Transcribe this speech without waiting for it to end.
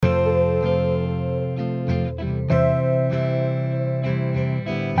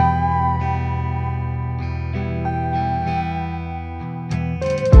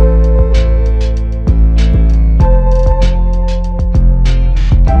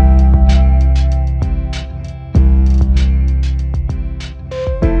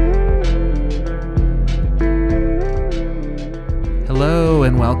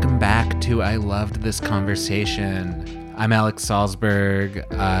this conversation. I'm Alex Salzberg.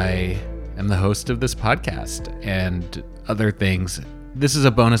 I am the host of this podcast and other things. This is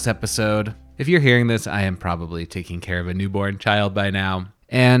a bonus episode. If you're hearing this, I am probably taking care of a newborn child by now.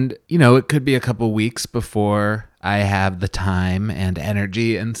 And, it could be a couple weeks before I have the time and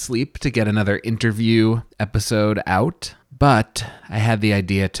energy and sleep to get another interview episode out. But I had the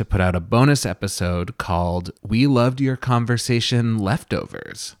idea to put out a bonus episode called We Loved Your Conversation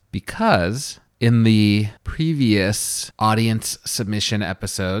Leftovers, because in the previous audience submission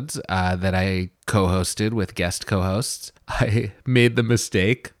episodes that I co-hosted with guest co-hosts, I made the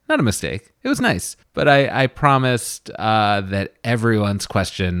mistake, not a mistake, it was nice, but I promised that everyone's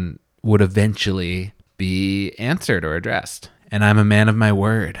question would eventually be answered or addressed. And I'm a man of my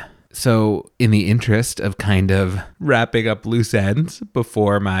word. So in the interest of kind of wrapping up loose ends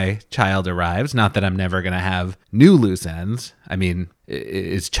before my child arrives, not that I'm never going to have new loose ends. I mean,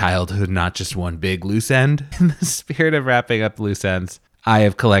 is childhood not just one big loose end? In the spirit of wrapping up loose ends, I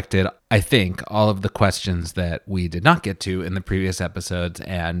have collected, I think, all of the questions that we did not get to in the previous episodes,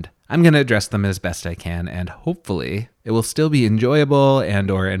 and I'm going to address them as best I can, and hopefully it will still be enjoyable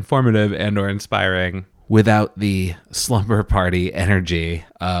and or informative and or inspiring without the slumber party energy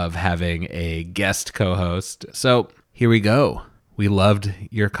of having a guest co-host. So here we go. We loved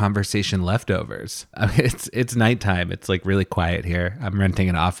your conversation leftovers. I mean, it's nighttime. It's like really quiet here. I'm renting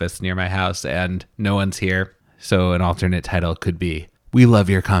an office near my house and no one's here. So an alternate title could be We Love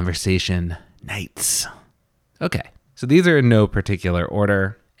Your Conversation Nights. Okay. So these are in no particular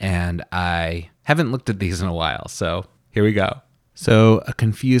order and I haven't looked at these in a while. So here we go. So a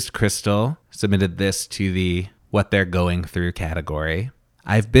confused crystal submitted this to the what they're going through category.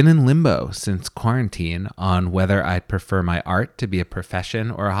 I've been in limbo since quarantine on whether I'd prefer my art to be a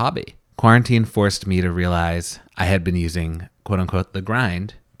profession or a hobby. Quarantine forced me to realize I had been using, quote unquote, the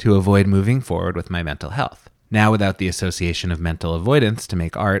grind to avoid moving forward with my mental health. Now, without the association of mental avoidance to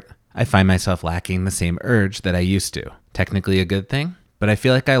make art, I find myself lacking the same urge that I used to. Technically a good thing, but I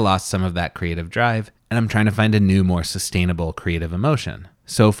feel like I lost some of that creative drive, and I'm trying to find a new, more sustainable creative emotion.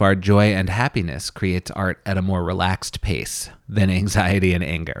 So far, joy and happiness creates art at a more relaxed pace than anxiety and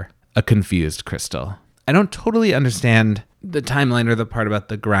anger. A confused crystal. I don't totally understand the timeline or the part about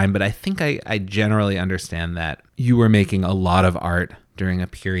the grind, but I think I generally understand that you were making a lot of art during a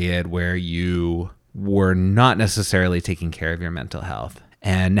period where you were not necessarily taking care of your mental health.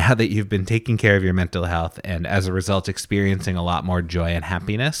 And now that you've been taking care of your mental health and as a result experiencing a lot more joy and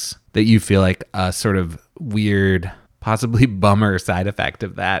happiness, that you feel like a sort of weird, possibly bummer side effect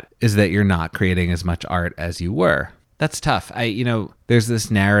of that is that you're not creating as much art as you were. That's tough. There's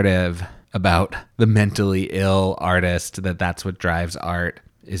this narrative about the mentally ill artist that's what drives art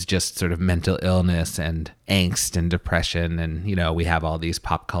is just sort of mental illness and angst and depression. And, we have all these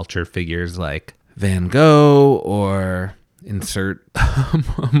pop culture figures like Van Gogh or insert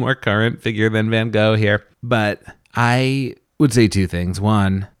a more current figure than Van Gogh here. But I would say two things.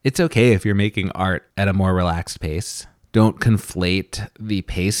 One, it's okay if you're making art at a more relaxed pace. Don't conflate the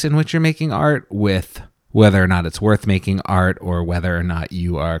pace in which you're making art with whether or not it's worth making art or whether or not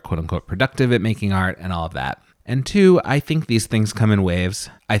you are quote unquote productive at making art and all of that. And two, I think these things come in waves.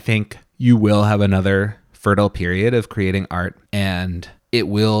 I think you will have another fertile period of creating art and it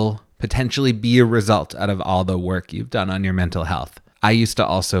will potentially be a result out of all the work you've done on your mental health. I used to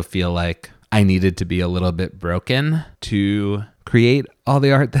also feel like I needed to be a little bit broken to create all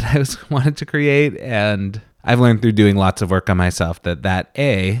the art that I wanted to create. And I've learned through doing lots of work on myself that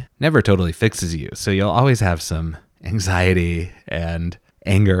A, never totally fixes you. So you'll always have some anxiety and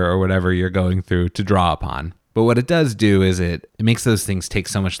anger or whatever you're going through to draw upon. But what it does do is it makes those things take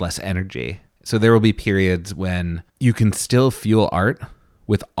so much less energy. So there will be periods when you can still feel art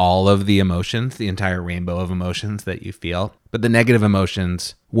with all of the emotions, the entire rainbow of emotions that you feel. But the negative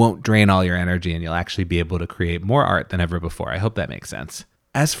emotions won't drain all your energy and you'll actually be able to create more art than ever before. I hope that makes sense.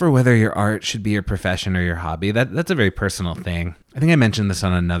 As for whether your art should be your profession or your hobby, that's a very personal thing. I think I mentioned this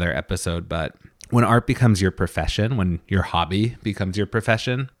on another episode, but when art becomes your profession, when your hobby becomes your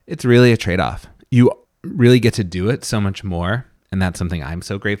profession, it's really a trade-off. You really get to do it so much more, and that's something I'm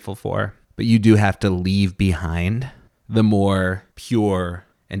so grateful for. But you do have to leave behind the more pure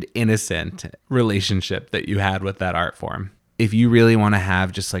and innocent relationship that you had with that art form. If you really want to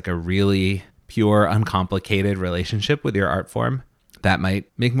have just like a really pure, uncomplicated relationship with your art form, that might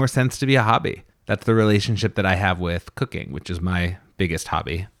make more sense to be a hobby. That's the relationship that I have with cooking, which is my biggest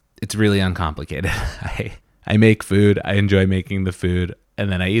hobby. It's really uncomplicated. I make food, I enjoy making the food,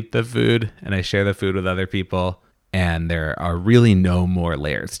 and then I eat the food and I share the food with other people. And there are really no more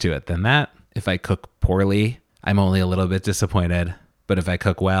layers to it than that. If I cook poorly, I'm only a little bit disappointed. but if I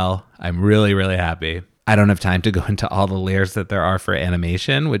cook well, I'm really, really happy. I don't have time to go into all the layers that there are for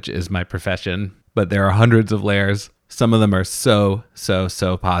animation, which is my profession, but there are hundreds of layers. Some of them are so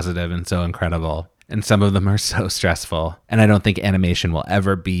positive and so incredible, and some of them are so stressful. And I don't think animation will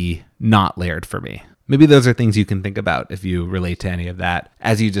ever be not layered for me. Maybe those are things you can think about if you relate to any of that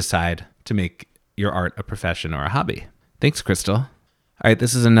as you decide to make your art a profession or a hobby. Thanks, Crystal. All right,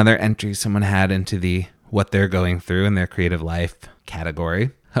 this is another entry someone had into the what they're going through in their creative life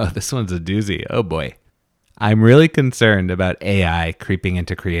category. Oh, this one's a doozy. Oh boy. I'm really concerned about AI creeping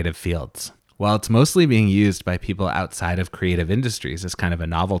into creative fields. While it's mostly being used by people outside of creative industries as kind of a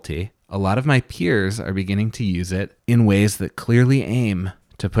novelty, a lot of my peers are beginning to use it in ways that clearly aim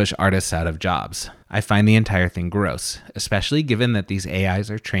to push artists out of jobs. I find the entire thing gross, especially given that these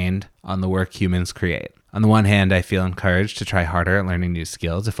AIs are trained on the work humans create. On the one hand, I feel encouraged to try harder at learning new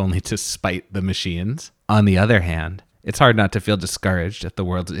skills, if only to spite the machines. On the other hand, it's hard not to feel discouraged at the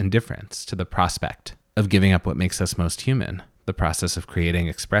world's indifference to the prospect of giving up what makes us most human, the process of creating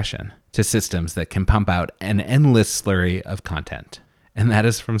expression, to systems that can pump out an endless slurry of content. And that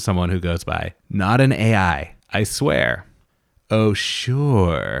is from someone who goes by, not an AI, I swear. Oh,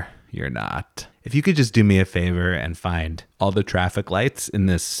 sure, you're not. If you could just do me a favor and find all the traffic lights in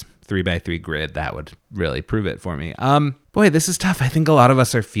this 3x3 grid, that would really prove it for me. Boy, this is tough. I think a lot of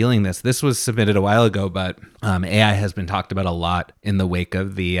us are feeling this. This was submitted a while ago, but AI has been talked about a lot in the wake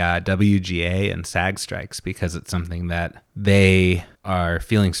of the WGA and SAG strikes because it's something that they are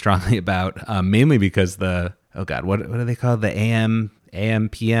feeling strongly about, mainly because what do they call it? The AM,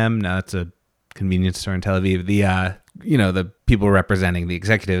 PM? No, it's a convenience store in Tel Aviv. The people representing the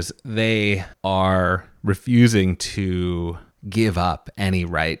executives, they are refusing to give up any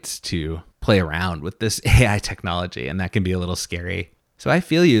rights to play around with this AI technology, and that can be a little scary. So I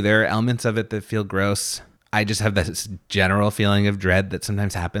feel you. There are elements of it that feel gross. I just have this general feeling of dread that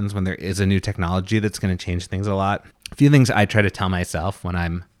sometimes happens when there is a new technology that's going to change things a lot. A few things I try to tell myself when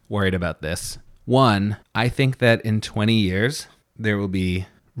I'm worried about this. One, I think that in 20 years, there will be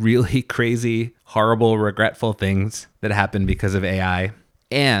really crazy, horrible, regretful things that happen because of AI,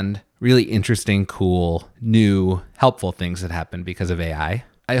 and really interesting, cool, new, helpful things that happen because of AI.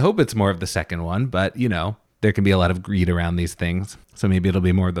 I hope it's more of the second one, but there can be a lot of greed around these things, so maybe it'll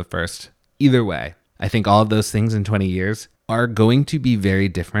be more of the first. Either way, I think all of those things in 20 years are going to be very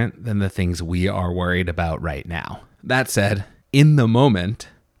different than the things we are worried about right now. That said, in the moment,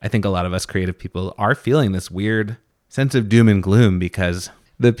 I think a lot of us creative people are feeling this weird sense of doom and gloom because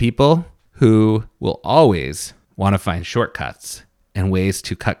the people who will always want to find shortcuts and ways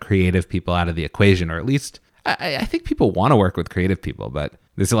to cut creative people out of the equation, or at least I think people want to work with creative people, but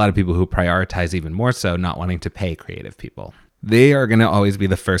there's a lot of people who prioritize even more so not wanting to pay creative people. They are going to always be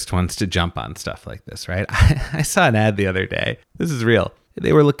the first ones to jump on stuff like this, right? I saw an ad the other day. This is real.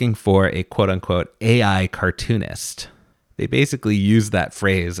 They were looking for a quote unquote AI cartoonist. They basically used that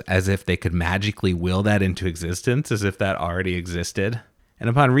phrase as if they could magically will that into existence, as if that already existed. And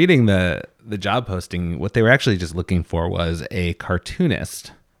upon reading the job posting, what they were actually just looking for was a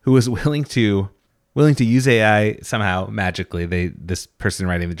cartoonist who was willing to use AI somehow magically. This person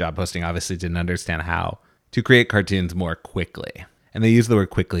writing the job posting obviously didn't understand how to create cartoons more quickly. And they use the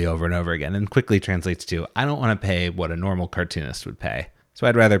word quickly over and over again. And quickly translates to, I don't want to pay what a normal cartoonist would pay. So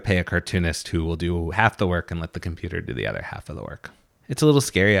I'd rather pay a cartoonist who will do half the work and let the computer do the other half of the work. It's a little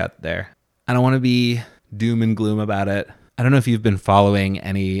scary out there. I don't want to be doom and gloom about it. I don't know if you've been following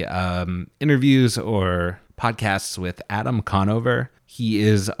any interviews or podcasts with Adam Conover. He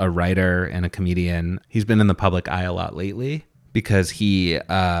is a writer and a comedian. He's been in the public eye a lot lately because he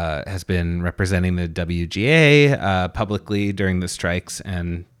has been representing the WGA publicly during the strikes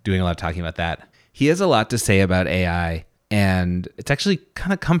and doing a lot of talking about that. He has a lot to say about AI, and it's actually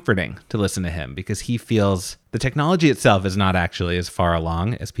kind of comforting to listen to him because he feels the technology itself is not actually as far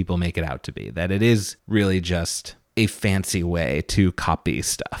along as people make it out to be, that it is really just a fancy way to copy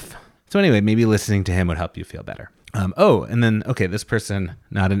stuff. So anyway, maybe listening to him would help you feel better. This person,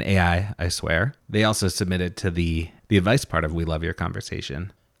 not an AI, I swear. They also submitted to the advice part of We Love Your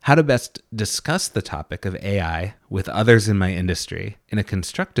Conversation, how to best discuss the topic of AI with others in my industry in a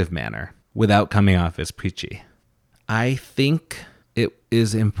constructive manner without coming off as preachy. I think it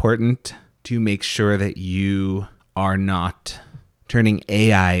is important to make sure that you are not turning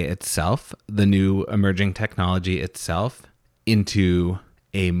AI itself, the new emerging technology itself, into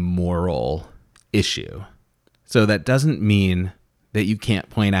a moral issue. So that doesn't mean that you can't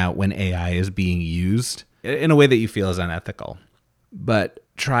point out when AI is being used in a way that you feel is unethical. But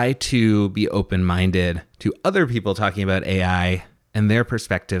try to be open-minded to other people talking about AI and their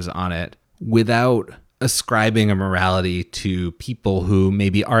perspectives on it without ascribing a morality to people who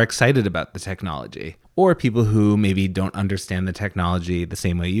maybe are excited about the technology, or people who maybe don't understand the technology the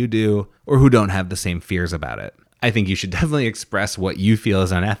same way you do, or who don't have the same fears about it. I think you should definitely express what you feel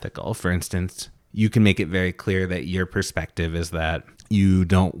is unethical. For instance, you can make it very clear that your perspective is that you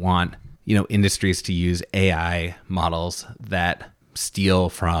don't want, industries to use AI models that steal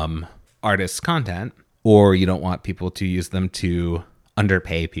from artists' content, or you don't want people to use them to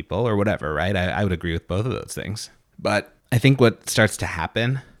underpay people or whatever, right? I would agree with both of those things. But I think what starts to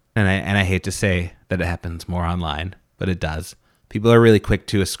happen, and I hate to say that it happens more online, but it does. People are really quick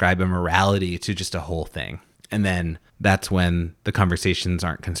to ascribe a morality to just a whole thing. And then that's when the conversations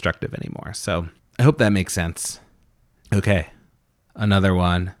aren't constructive anymore. So I hope that makes sense. Okay, another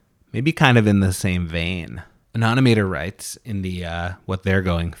one, maybe kind of in the same vein. An animator writes in the what they're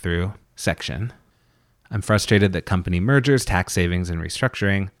going through section, I'm frustrated that company mergers, tax savings, and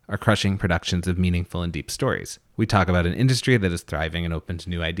restructuring are crushing productions of meaningful and deep stories. We talk about an industry that is thriving and open to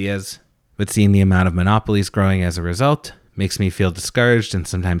new ideas, but seeing the amount of monopolies growing as a result makes me feel discouraged and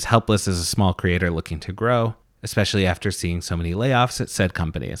sometimes helpless as a small creator looking to grow, especially after seeing so many layoffs at said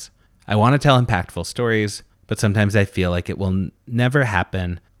companies. I want to tell impactful stories, but sometimes I feel like it will never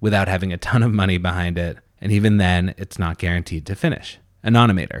happen without having a ton of money behind it, and even then, it's not guaranteed to finish. An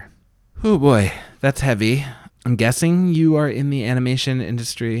animator. Oh boy, that's heavy. I'm guessing you are in the animation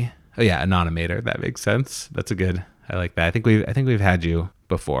industry. Oh yeah, an animator. That makes sense. That's a good. I like that. I think we've had you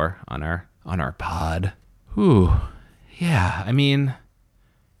before on our pod. Whew. Yeah. I mean,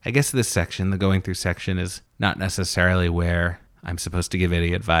 I guess this section, the going through section, is not necessarily where I'm supposed to give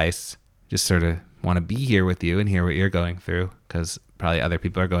any advice. Just sort of want to be here with you and hear what you're going through, because probably other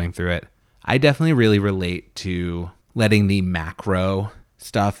people are going through it. I definitely really relate to letting the macro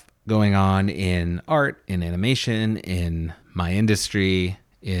stuff going on in art, in animation, in my industry,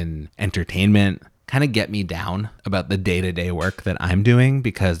 in entertainment, kind of get me down about the day-to-day work that I'm doing,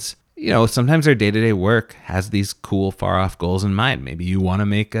 because sometimes our day-to-day work has these cool far-off goals in mind. Maybe you want to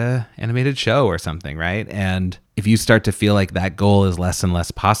make a animated show or something, right? And if you start to feel like that goal is less and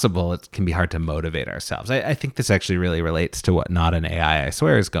less possible, it can be hard to motivate ourselves. I think this actually really relates to what Not an AI, I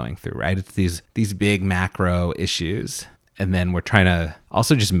Swear, is going through, right? It's these big macro issues. And then we're trying to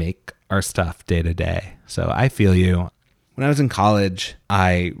also just make our stuff day to day. So I feel you. When I was in college,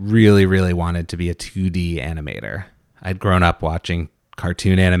 I really, really wanted to be a 2D animator. I'd grown up watching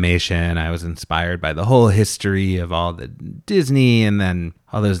cartoon animation. I was inspired by the whole history of all the Disney and then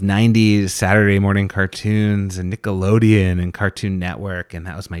all those 90s Saturday morning cartoons and Nickelodeon and Cartoon Network. And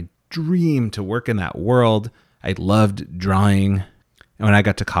that was my dream, to work in that world. I loved drawing. And when I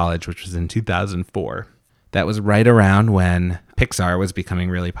got to college, which was in 2004, that was right around when Pixar was becoming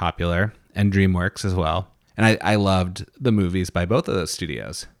really popular, and DreamWorks as well. And I loved the movies by both of those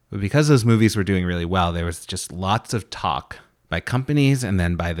studios. But because those movies were doing really well, there was just lots of talk by companies and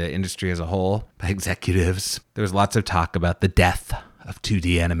then by the industry as a whole, by executives. There was lots of talk about the death of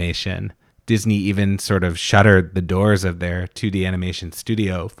 2D animation. Disney even sort of shuttered the doors of their 2D animation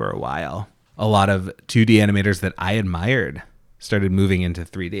studio for a while. A lot of 2D animators that I admired started moving into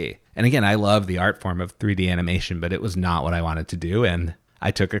 3D. And again, I love the art form of 3D animation, but it was not what I wanted to do. And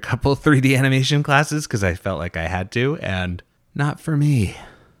I took a couple 3D animation classes because I felt like I had to, and not for me.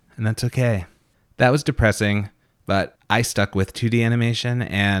 And that's okay. That was depressing, but I stuck with 2D animation,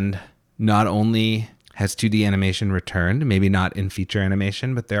 and not only has 2D animation returned, maybe not in feature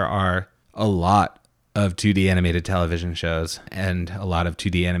animation, but there are a lot of 2D animated television shows and a lot of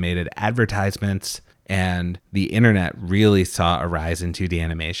 2D animated advertisements, and the internet really saw a rise in 2D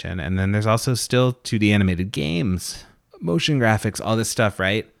animation. And then there's also still 2D animated games, motion graphics, all this stuff,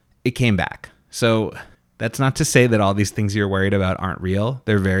 right? It came back. So that's not to say that all these things you're worried about aren't real.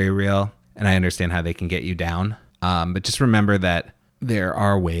 They're very real, and I understand how they can get you down. But just remember that there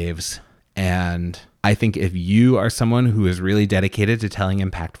are waves. And I think if you are someone who is really dedicated to telling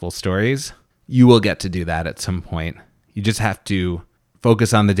impactful stories, you will get to do that at some point. You just have to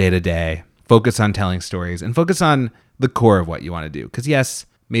focus on the day-to-day, focus on telling stories, and focus on the core of what you want to do. Because yes,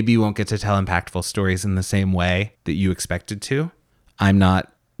 maybe you won't get to tell impactful stories in the same way that you expected to. I'm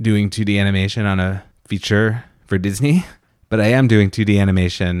not doing 2D animation on a feature for Disney, but I am doing 2D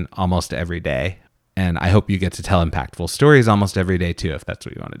animation almost every day. And I hope you get to tell impactful stories almost every day too, if that's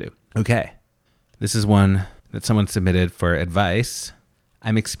what you want to do. Okay, this is one that someone submitted for advice.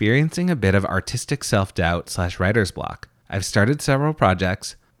 I'm experiencing a bit of artistic self-doubt / writer's block. I've started several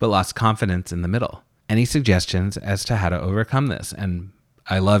projects, but lost confidence in the middle. Any suggestions as to how to overcome this? And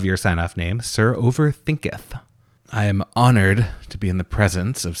I love your sign-off name, Sir Overthinketh. I am honored to be in the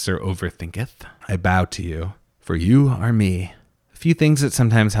presence of Sir Overthinketh. I bow to you, for you are me. A few things that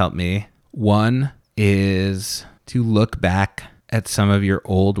sometimes help me. One, is to look back at some of your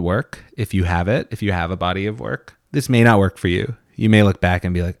old work, if you have it, if you have a body of work. This may not work for you. You may look back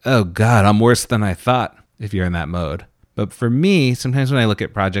and be like, oh God, I'm worse than I thought, if you're in that mode. But for me, sometimes when I look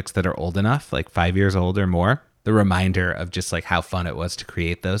at projects that are old enough, like 5 years old or more, the reminder of just like how fun it was to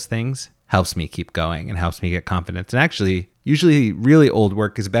create those things helps me keep going and helps me get confidence. And actually, usually really old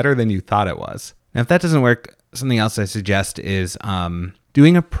work is better than you thought it was. Now, if that doesn't work, something else I suggest is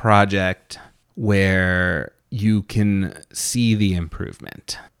doing a project where you can see the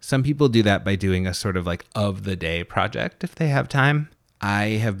improvement. Some people do that by doing a sort of like of the day project if they have time. I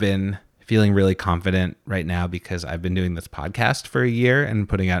have been feeling really confident right now because I've been doing this podcast for a year and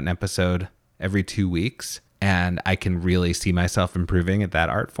putting out an episode every 2 weeks, and I can really see myself improving at that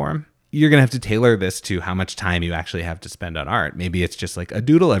art form. You're going to have to tailor this to how much time you actually have to spend on art. Maybe it's just like a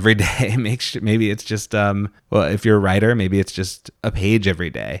doodle every day. Maybe it's just, if you're a writer, maybe it's just a page every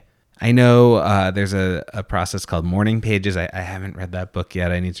day. I know there's a process called morning pages. I haven't read that book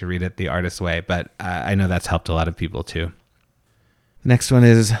yet. I need to read it the artist's way, but I know that's helped a lot of people too. The next one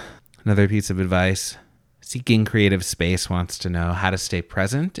is another piece of advice. Seeking Creative Space wants to know how to stay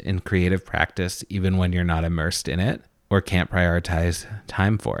present in creative practice even when you're not immersed in it or can't prioritize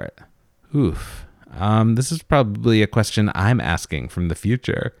time for it. Oof. This is probably a question I'm asking from the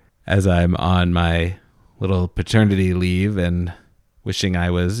future as I'm on my little paternity leave and wishing I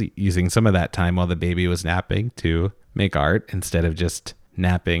was using some of that time while the baby was napping to make art instead of just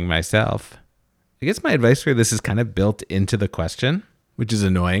napping myself. I guess my advice for this is kind of built into the question, which is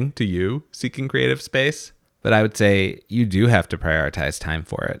annoying to you seeking creative space. But I would say you do have to prioritize time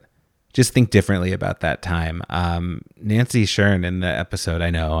for it. Just think differently about that time. Nancy Shern in the episode, I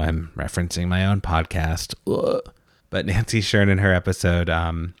know I'm referencing my own podcast, but Nancy Shern in her episode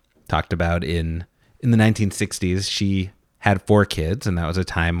talked about in the 1960s, she had 4 kids, and that was a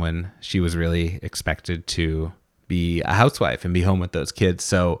time when she was really expected to be a housewife and be home with those kids.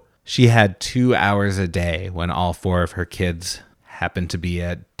 So she had 2 hours a day when all 4 of her kids happened to be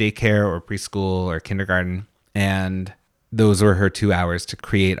at daycare or preschool or kindergarten, and those were her 2 hours to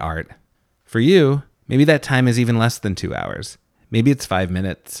create art. For you, maybe that time is even less than 2 hours. Maybe it's 5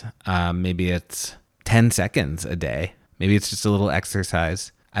 minutes. Maybe it's 10 seconds a day. Maybe it's just a little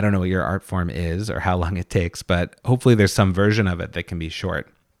exercise. I don't know what your art form is or how long it takes, but hopefully there's some version of it that can be short.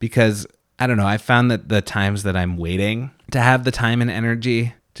 Because, I don't know, I found that the times that I'm waiting to have the time and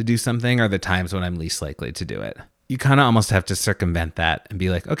energy to do something are the times when I'm least likely to do it. You kind of almost have to circumvent that and be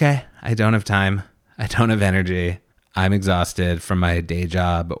like, okay, I don't have time. I don't have energy. I'm exhausted from my day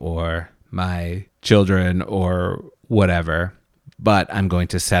job or my children or whatever, but I'm going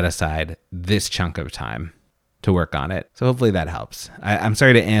to set aside this chunk of time to work on it. So hopefully that helps. I'm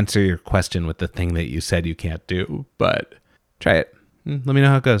sorry to answer your question with the thing that you said you can't do, but try it. Let me know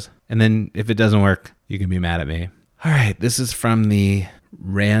how it goes. And then if it doesn't work, you can be mad at me. All right, this is from the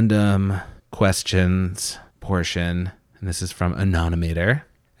random questions portion, and this is from Anonymator.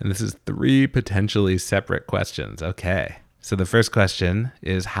 And this is 3 potentially separate questions. Okay. So the first question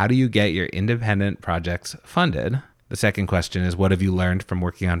is, how do you get your independent projects funded? The second question is, what have you learned from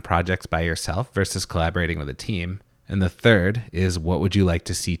working on projects by yourself versus collaborating with a team? And the third is, what would you like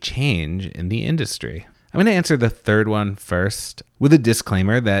to see change in the industry? I'm going to answer the third one first with a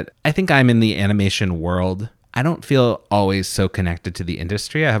disclaimer that I think I'm in the animation world. I don't feel always so connected to the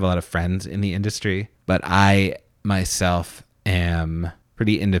industry. I have a lot of friends in the industry, but I myself am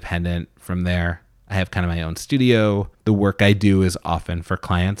pretty independent from there. I have kind of my own studio. The work I do is often for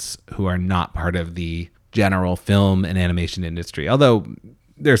clients who are not part of the general film and animation industry, although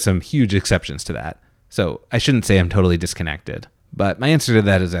there's some huge exceptions to that. So I shouldn't say I'm totally disconnected. But my answer to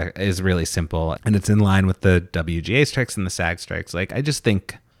that is really simple, and it's in line with the WGA strikes and the SAG strikes. Like I just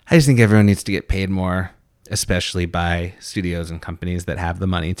think everyone needs to get paid more, especially by studios and companies that have the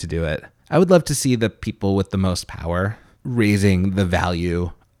money to do it. I would love to see the people with the most power raising the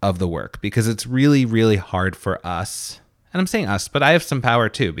value of the work, because it's really, really hard for us. And I'm saying us, but I have some power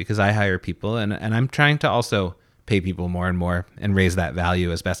too, because I hire people and I'm trying to also pay people more and more and raise that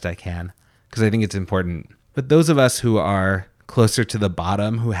value as best I can, because I think it's important. But those of us who are closer to the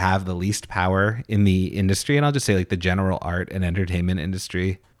bottom, who have the least power in the industry, and I'll just say like the general art and entertainment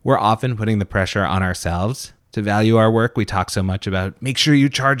industry, we're often putting the pressure on ourselves to value our work. We talk so much about make sure you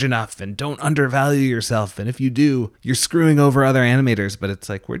charge enough and don't undervalue yourself. And if you do, you're screwing over other animators. But it's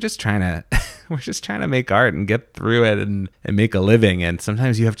like, we're just trying to make art and get through it and make a living. And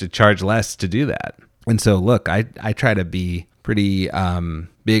sometimes you have to charge less to do that. And so look, I try to be pretty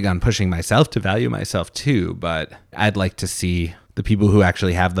big on pushing myself to value myself too. But I'd like to see the people who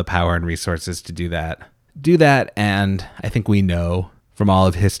actually have the power and resources to do that. And I think we know from all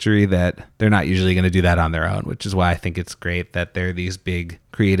of history that they're not usually going to do that on their own, which is why I think it's great that there are these big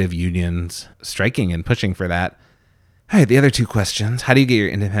creative unions striking and pushing for that. All right, the other two questions. How do you get your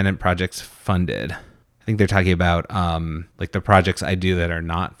independent projects funded? I think they're talking about like the projects I do that are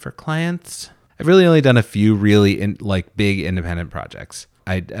not for clients. I've really only done a few really big independent projects.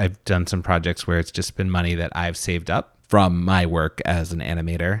 I've done some projects where it's just been money that I've saved up from my work as an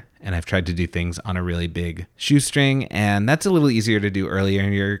animator. And I've tried to do things on a really big shoestring. And that's a little easier to do earlier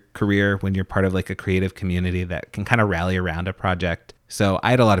in your career when you're part of like a creative community that can kind of rally around a project. So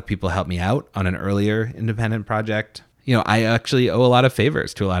I had a lot of people help me out on an earlier independent project. You know, I actually owe a lot of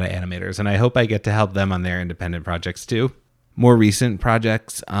favors to a lot of animators, and I hope I get to help them on their independent projects too. More recent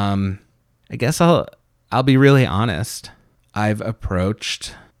projects, I guess I'll be really honest. I've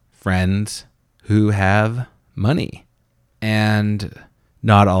approached friends who have money, and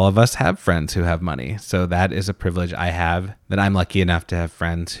not all of us have friends who have money. So that is a privilege I have, that I'm lucky enough to have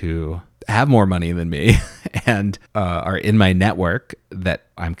friends who have more money than me and are in my network that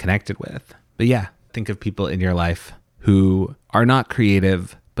I'm connected with. But yeah, think of people in your life who are not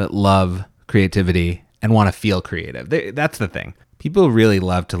creative, but love creativity and want to feel creative. That's the thing. People really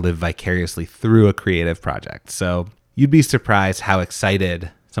love to live vicariously through a creative project. So you'd be surprised how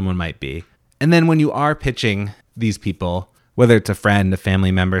excited someone might be. And then when you are pitching these people, whether it's a friend, a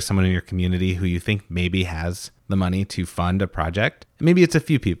family member, someone in your community who you think maybe has the money to fund a project, maybe it's a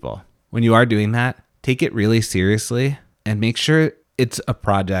few people. When you are doing that, take it really seriously and make sure it's a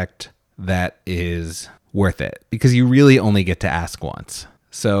project that is worth it, because you really only get to ask once.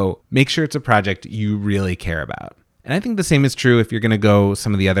 So make sure it's a project you really care about. And I think the same is true if you're going to go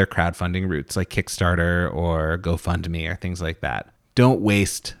some of the other crowdfunding routes like Kickstarter or GoFundMe or things like that. Don't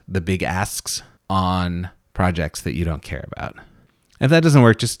waste the big asks on projects that you don't care about. If that doesn't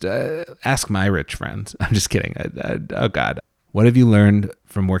work, just ask my rich friends. I'm just kidding. Oh God. What have you learned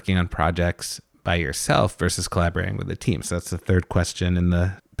from working on projects by yourself versus collaborating with a team? So that's the third question in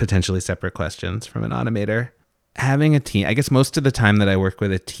the potentially separate questions from an automator. Having a team, I guess most of the time that I work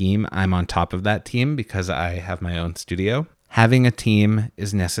with a team, I'm on top of that team because I have my own studio. Having a team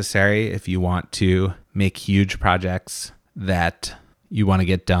is necessary if you want to make huge projects that you want to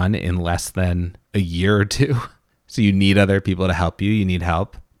get done in less than a year or two. So you need other people to help you. You need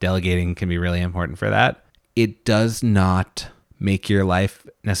help. Delegating can be really important for that. It does not make your life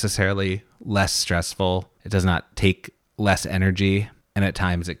necessarily less stressful. It does not take less energy. And at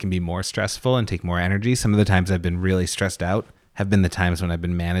times it can be more stressful and take more energy. Some of the times I've been really stressed out have been the times when I've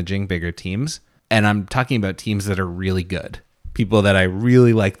been managing bigger teams. And I'm talking about teams that are really good. People that I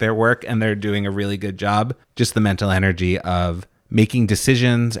really like their work and they're doing a really good job. Just the mental energy of making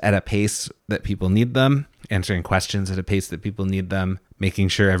decisions at a pace that people need them, answering questions at a pace that people need them, making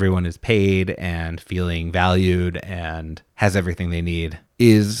sure everyone is paid and feeling valued and has everything they need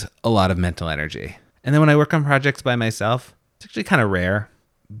is a lot of mental energy. And then when I work on projects by myself, it's actually kind of rare,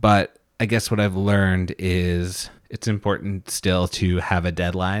 but I guess what I've learned is it's important still to have a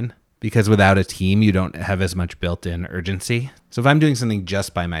deadline, because without a team, you don't have as much built-in urgency. So if I'm doing something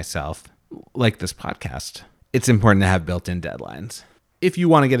just by myself, like this podcast, it's important to have built-in deadlines. If you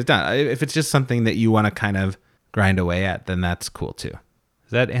want to get it done, if it's just something that you want to kind of grind away at, then that's cool too.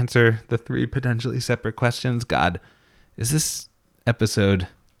 Does that answer the three potentially separate questions? God, is this episode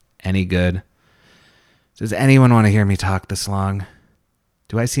any good? Does anyone want to hear me talk this long?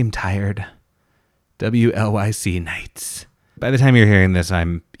 Do I seem tired? WLYC nights. By the time you're hearing this,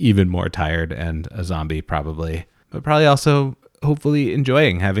 I'm even more tired and a zombie probably, but probably also hopefully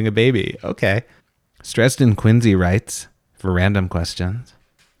enjoying having a baby. Okay. Stressed in Quincy writes, for random questions,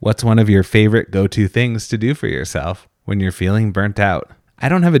 what's one of your favorite go-to things to do for yourself when you're feeling burnt out? I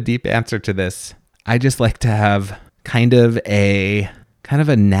don't have a deep answer to this. I just like to have kind of a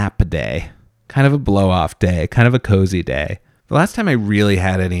nap day. Kind of a blow-off day, kind of a cozy day. The last time I really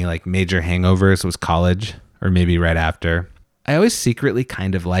had any like major hangovers was college, or maybe right after. I always secretly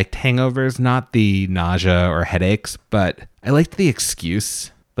kind of liked hangovers, not the nausea or headaches, but I liked the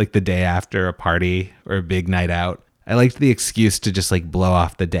excuse, like the day after a party or a big night out. I liked the excuse to just like blow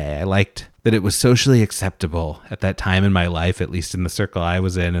off the day. I liked that it was socially acceptable at that time in my life, at least in the circle I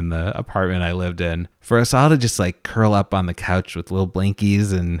was in the apartment I lived in, for us all to just like curl up on the couch with little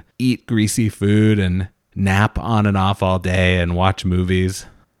blankies and eat greasy food and nap on and off all day and watch movies.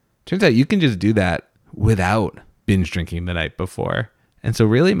 Turns out you can just do that without binge drinking the night before. And so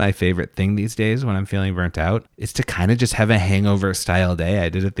really my favorite thing these days when I'm feeling burnt out is to kind of just have a hangover style day. I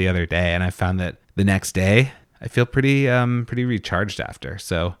did it the other day and I found that the next day I feel pretty recharged after.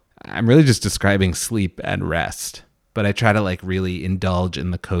 So I'm really just describing sleep and rest, but I try to like really indulge in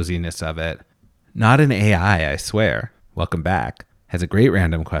the coziness of it. Not an AI, I swear. Welcome back. has a great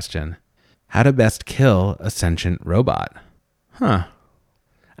random question. How to best kill a sentient robot? Huh.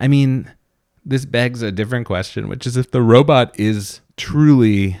 I mean, this begs a different question, which is if the robot is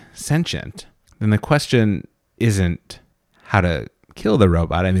truly sentient, then the question isn't how to kill the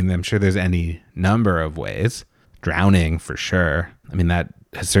robot. I mean, I'm sure there's any number of ways. Drowning, for sure. I mean, that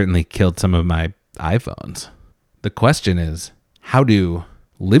has certainly killed some of my iPhones. The question is how to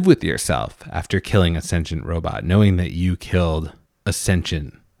live with yourself after killing a sentient robot, knowing that you killed a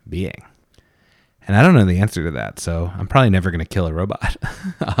sentient being. And I don't know the answer to that, so I'm probably never going to kill a robot.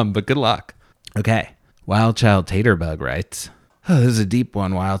 But good luck. Okay. Wildchild Taterbug writes, this is a deep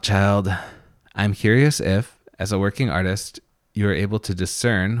one, Wildchild. I'm curious if, as a working artist, you are able to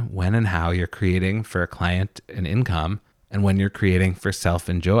discern when and how you're creating for a client and income, and when you're creating for self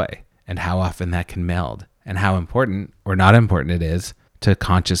and joy, and how often that can meld, and how important or not important it is to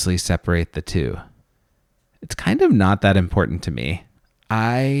consciously separate the two. It's kind of not that important to me.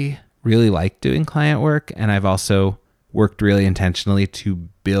 I really like doing client work, and I've also worked really intentionally to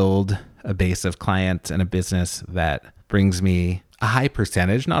build a base of clients and a business that brings me a high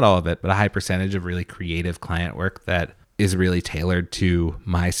percentage, not all of it, but a high percentage of really creative client work that is really tailored to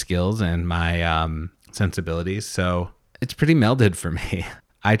my skills and my sensibilities. So it's pretty melded for me.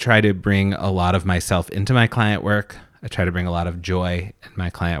 I try to bring a lot of myself into my client work. I try to bring a lot of joy in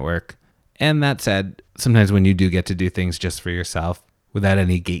my client work. And that said, sometimes when you do get to do things just for yourself, without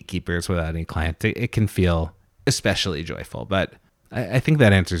any gatekeepers, without any clients, it can feel especially joyful. But I think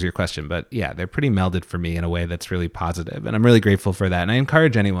that answers your question. But yeah, they're pretty melded for me in a way that's really positive. And I'm really grateful for that. And I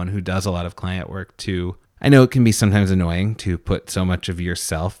encourage anyone who does a lot of client work to, I know it can be sometimes annoying to put so much of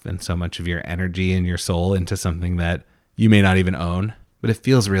yourself and so much of your energy and your soul into something that you may not even own, but it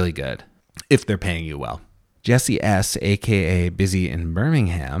feels really good if they're paying you well. Jesse S., aka Busy in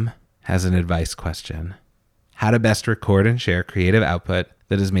Birmingham, has an advice question. How to best record and share creative output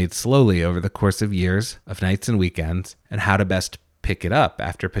that is made slowly over the course of years, of nights and weekends, and how to best pick it up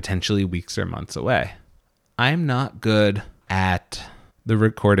after potentially weeks or months away. I'm not good at the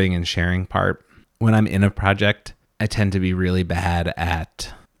recording and sharing part. When I'm in a project, I tend to be really bad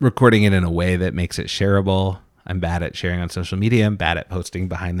at recording it in a way that makes it shareable. I'm bad at sharing on social media. I'm bad at posting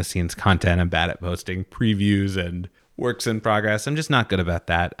behind the scenes content. I'm bad at posting previews and works in progress. I'm just not good about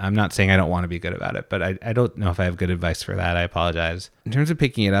that. I'm not saying I don't want to be good about it, but I don't know if I have good advice for that. I apologize. In terms of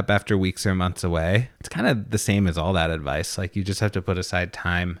picking it up after weeks or months away, it's kind of the same as all that advice. Like, you just have to put aside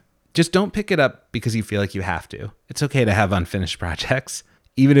time. Just don't pick it up because you feel like you have to. It's okay to have unfinished projects.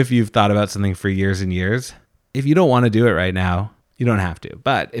 Even if you've thought about something for years and years, if you don't want to do it right now, you don't have to.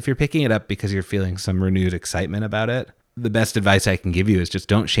 But if you're picking it up because you're feeling some renewed excitement about it, the best advice I can give you is just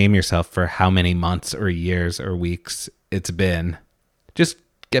don't shame yourself for how many months or years or weeks it's been. Just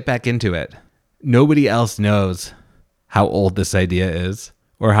get back into it. Nobody else knows how old this idea is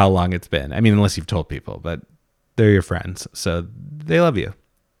or how long it's been. I mean, unless you've told people, but they're your friends, so they love you.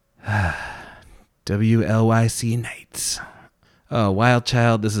 WLYC Nights. Oh, Wild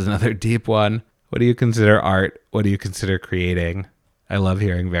Child, this is another deep one. What do you consider art? What do you consider creating? I love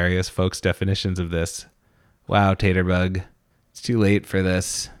hearing various folks' definitions of this. Wow, Taterbug. It's too late for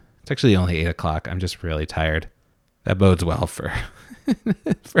this. It's actually only 8 o'clock. I'm just really tired. That bodes well for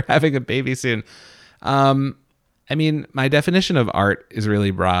for having a baby soon. I mean, my definition of art is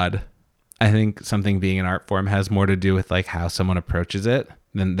really broad. I think something being an art form has more to do with like how someone approaches it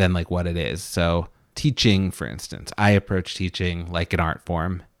than like what it is. So teaching, for instance, I approach teaching like an art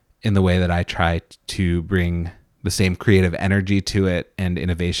form in the way that I try to bring the same creative energy to it and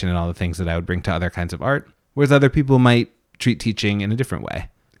innovation and all the things that I would bring to other kinds of art, whereas other people might treat teaching in a different way.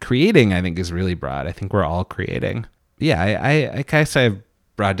 Creating, I think, is really broad. I think we're all creating. Yeah, I guess I have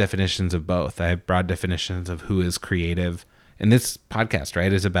broad definitions of both. I have broad definitions of who is creative. And this podcast,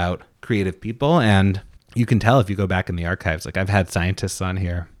 right, is about creative people. And you can tell if you go back in the archives, like I've had scientists on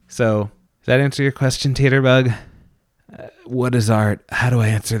here. So does that answer your question, Taterbug? What is art? How do I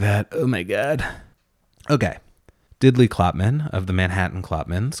answer that? Oh my God. Okay. Diddley Klopman of the Manhattan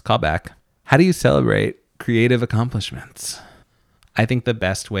Klopmans, call back. How do you celebrate creative accomplishments? I think the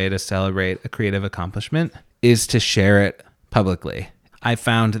best way to celebrate a creative accomplishment is to share it publicly. I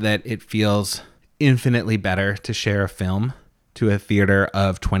found that it feels infinitely better to share a film to a theater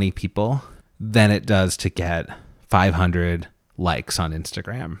of 20 people than it does to get 500 likes on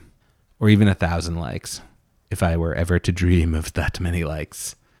Instagram, or even 1,000 likes, if I were ever to dream of that many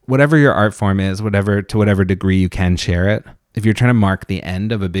likes. Whatever your art form is, to whatever degree you can share it, if you're trying to mark the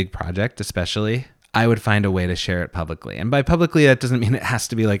end of a big project especially, I would find a way to share it publicly. And by publicly, that doesn't mean it has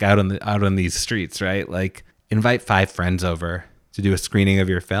to be like out on these streets, right? Like invite 5 friends over to do a screening of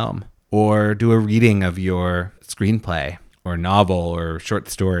your film, or do a reading of your screenplay, or novel or short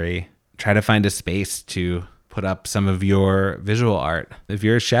story, try to find a space to put up some of your visual art. If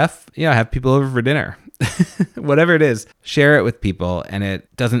you're a chef, have people over for dinner. Whatever it is, share it with people. And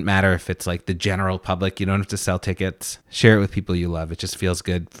it doesn't matter if it's like the general public. You don't have to sell tickets. Share it with people you love. It just feels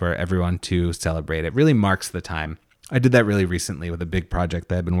good for everyone to celebrate. It really marks the time. I did that really recently with a big project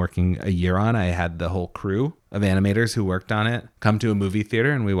that I've been working a year on. I had the whole crew of animators who worked on it come to a movie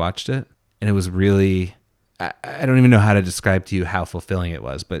theater and we watched it. And it was really, I don't even know how to describe to you how fulfilling it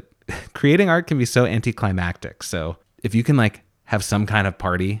was, but creating art can be so anticlimactic. So if you can have some kind of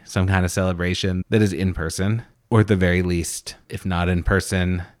party, some kind of celebration that is in person, or at the very least, if not in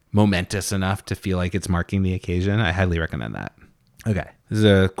person, momentous enough to feel like it's marking the occasion, I highly recommend that. Okay, this is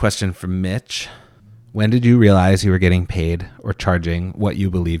a question from Mitch. When did you realize you were getting paid or charging what you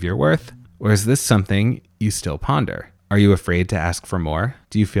believe you're worth? Or is this something you still ponder? Are you afraid to ask for more?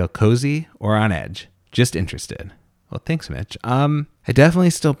 Do you feel cozy or on edge? Just interested. Well, thanks, Mitch. I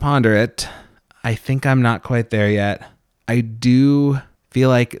definitely still ponder it. I think I'm not quite there yet. I do feel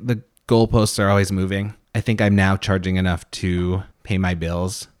like the goalposts are always moving. I think I'm now charging enough to pay my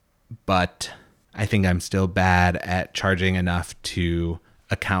bills, but I think I'm still bad at charging enough to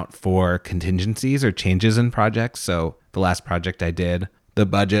account for contingencies or changes in projects. So the last project I did, the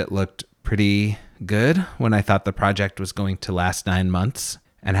budget looked pretty good when I thought the project was going to last 9 months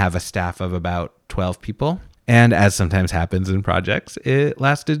and have a staff of about 12 people. And as sometimes happens in projects, it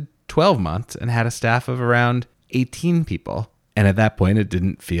lasted 12 months and had a staff of around 18 people. And at that point, it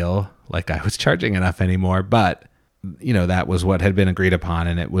didn't feel like I was charging enough anymore. But, that was what had been agreed upon.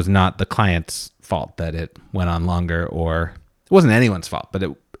 And it was not the client's fault that it went on longer, or it wasn't anyone's fault, but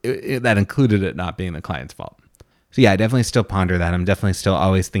that included it not being the client's fault. So yeah, I definitely still ponder that. I'm definitely still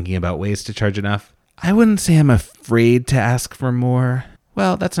always thinking about ways to charge enough. I wouldn't say I'm afraid to ask for more.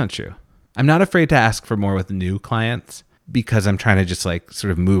 Well, that's not true. I'm not afraid to ask for more with new clients because I'm trying to just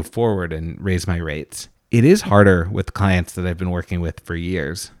sort of move forward and raise my rates. It is harder with clients that I've been working with for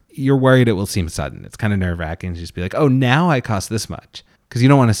years. You're worried it will seem sudden. It's kind of nerve-wracking to just be like, oh, now I cost this much. Because you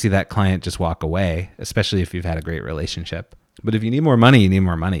don't want to see that client just walk away, especially if you've had a great relationship. But if you need more money, you need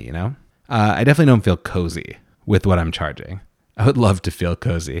more money, I definitely don't feel cozy with what I'm charging. I would love to feel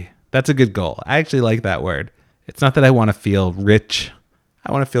cozy. That's a good goal. I actually like that word. It's not that I want to feel rich.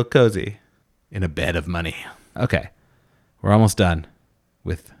 I want to feel cozy in a bed of money. Okay, we're almost done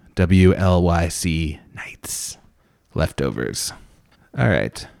with WLYC nights. Leftovers. All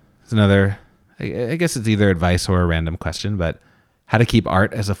right. It's another, I guess it's either advice or a random question, but how to keep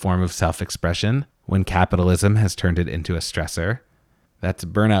art as a form of self-expression when capitalism has turned it into a stressor. That's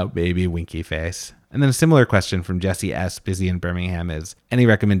burnout, baby, winky face. And then a similar question from Jesse S., busy in Birmingham, is any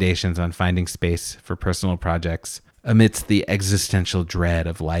recommendations on finding space for personal projects amidst the existential dread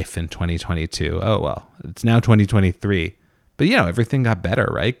of life in 2022? Oh, well, it's now 2023. But, everything got better,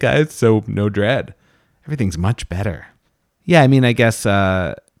 right, guys? So no dread. Everything's much better. Yeah, I guess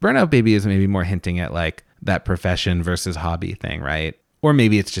burnout, baby is maybe more hinting at that profession versus hobby thing, right? Or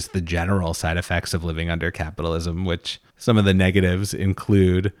maybe it's just the general side effects of living under capitalism, which some of the negatives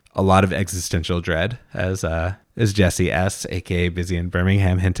include a lot of existential dread, as Jesse S., aka Busy in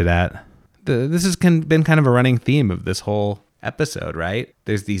Birmingham, hinted at. This has been kind of a running theme of this whole episode, right?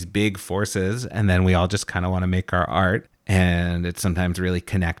 There's these big forces, and then we all just kind of want to make our art, and it's sometimes really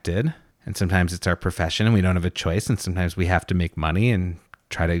connected, and sometimes it's our profession, and we don't have a choice, and sometimes we have to make money and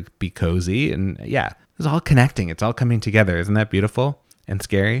try to be cozy, and yeah, it's all connecting. It's all coming together. Isn't that beautiful and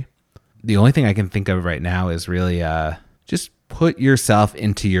scary? The only thing I can think of right now is really just put yourself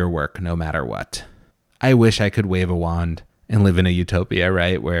into your work no matter what. I wish I could wave a wand and live in a utopia,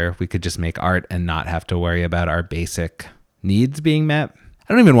 right? Where we could just make art and not have to worry about our basic needs being met.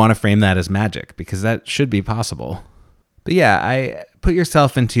 I don't even want to frame that as magic because that should be possible. But yeah, I put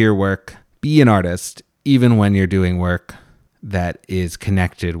yourself into your work, be an artist, even when you're doing work that is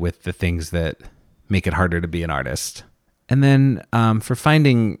connected with the things that make it harder to be an artist. And then for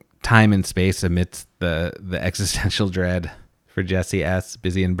finding time and space amidst the existential dread for Jesse S.,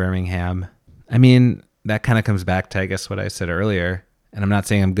 busy in Birmingham. That kind of comes back to, I guess, what I said earlier. And I'm not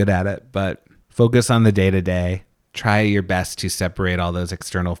saying I'm good at it, but focus on the day-to-day. Try your best to separate all those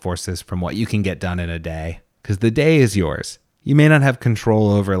external forces from what you can get done in a day. Because the day is yours. You may not have control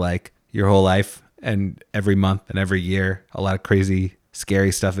over your whole life and every month and every year. A lot of crazy,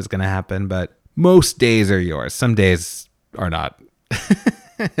 scary stuff is going to happen, but most days are yours. Some days are not.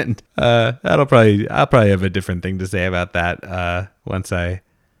 And I'll probably have a different thing to say about that once I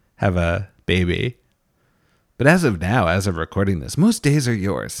have a baby. But as of now, as of recording this, most days are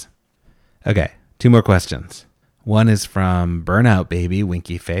yours. Okay, 2 more questions. One is from Burnout Baby,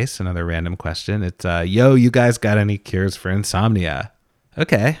 Winky Face, another random question. It's, yo, you guys got any cures for insomnia?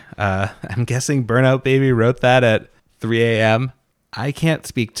 Okay, I'm guessing Burnout Baby wrote that at 3 a.m. I can't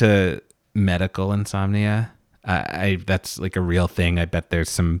speak to medical insomnia. That's like a real thing. I bet there's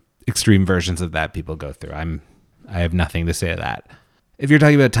some extreme versions of that people go through. I have nothing to say to that. If you're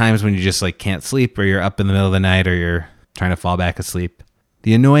talking about times when you just like can't sleep, or you're up in the middle of the night, or you're trying to fall back asleep,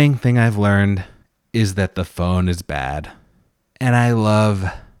 the annoying thing I've learned is that the phone is bad. And I love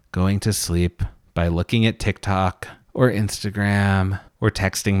going to sleep by looking at TikTok or Instagram or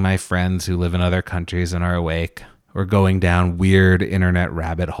texting my friends who live in other countries and are awake, or going down weird internet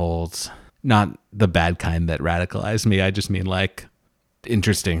rabbit holes. Not the bad kind that radicalize me. I just mean like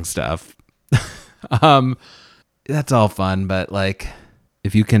interesting stuff. That's all fun, but like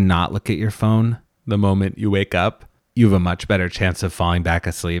if you cannot look at your phone the moment you wake up, you have a much better chance of falling back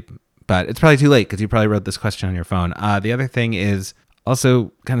asleep. But it's probably too late because you probably wrote this question on your phone. The other thing is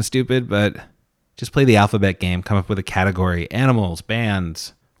also kind of stupid, but just play the alphabet game. Come up with a category: animals,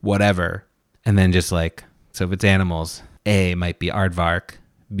 bands, whatever. And then just like, so if it's animals, A might be aardvark,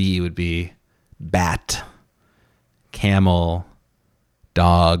 B would be bat, camel,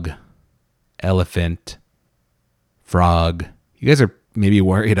 dog, elephant, frog. You guys are maybe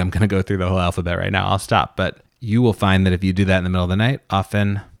worried I'm going to go through the whole alphabet right now. I'll stop. But you will find that if you do that in the middle of the night,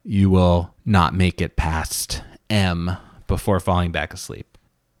 often you will not make it past M before falling back asleep.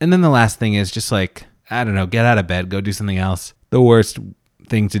 And then the last thing is just like, I don't know, get out of bed, go do something else. The worst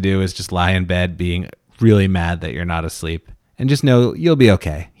thing to do is just lie in bed being really mad that you're not asleep. And just know you'll be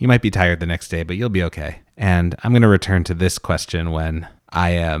okay. You might be tired the next day, but you'll be okay. And I'm going to return to this question when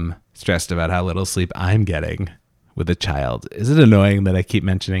I am stressed about how little sleep I'm getting with a child. Is it annoying that I keep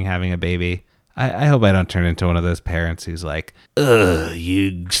mentioning having a baby? I hope I don't turn into one of those parents who's like,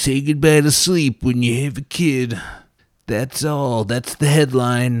 you say goodbye to sleep when you have a kid. That's all. That's the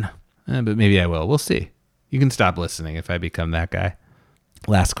headline. But maybe I will. We'll see. You can stop listening if I become that guy.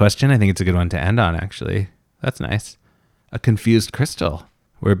 Last question. I think it's a good one to end on, actually. That's nice. A confused Crystal.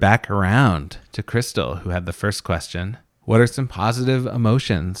 We're back around to Crystal, who had the first question. What are some positive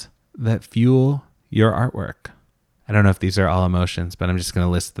emotions that fuel your artwork? I don't know if these are all emotions, but I'm just going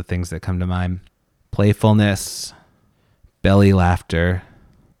to list the things that come to mind. Playfulness, belly laughter,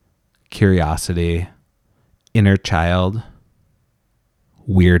 curiosity, inner child,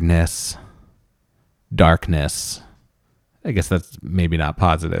 weirdness, darkness. I guess that's maybe not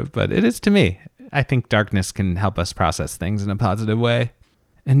positive, but it is to me. I think darkness can help us process things in a positive way.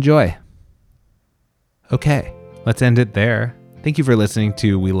 Enjoy. Okay, let's end it there. Thank you for listening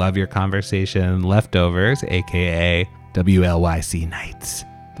to We Love Your Conversation Leftovers, aka WLYC Nights.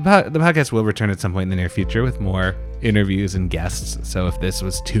 The podcast will return at some point in the near future with more interviews and guests, so if this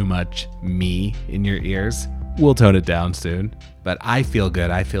was too much me in your ears, we'll tone it down soon. But I feel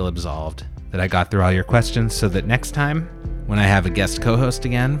good, I feel absolved that I got through all your questions, so that next time, when I have a guest co-host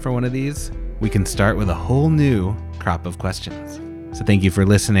again for one of these, we can start with a whole new crop of questions. So thank you for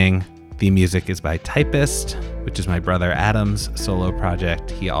listening. Theme music is by Typist, which is my brother Adam's solo project.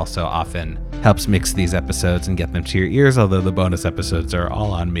 He also often helps mix these episodes and get them to your ears, although the bonus episodes are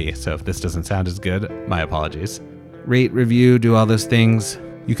all on me. So if this doesn't sound as good, my apologies. Rate, review, do all those things.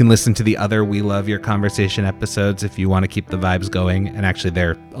 You can listen to the other We Love Your Conversation episodes if you want to keep the vibes going. And actually,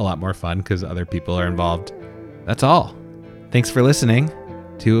 they're a lot more fun because other people are involved. That's all. Thanks for listening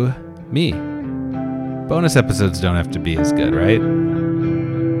to me. Bonus episodes don't have to be as good, right?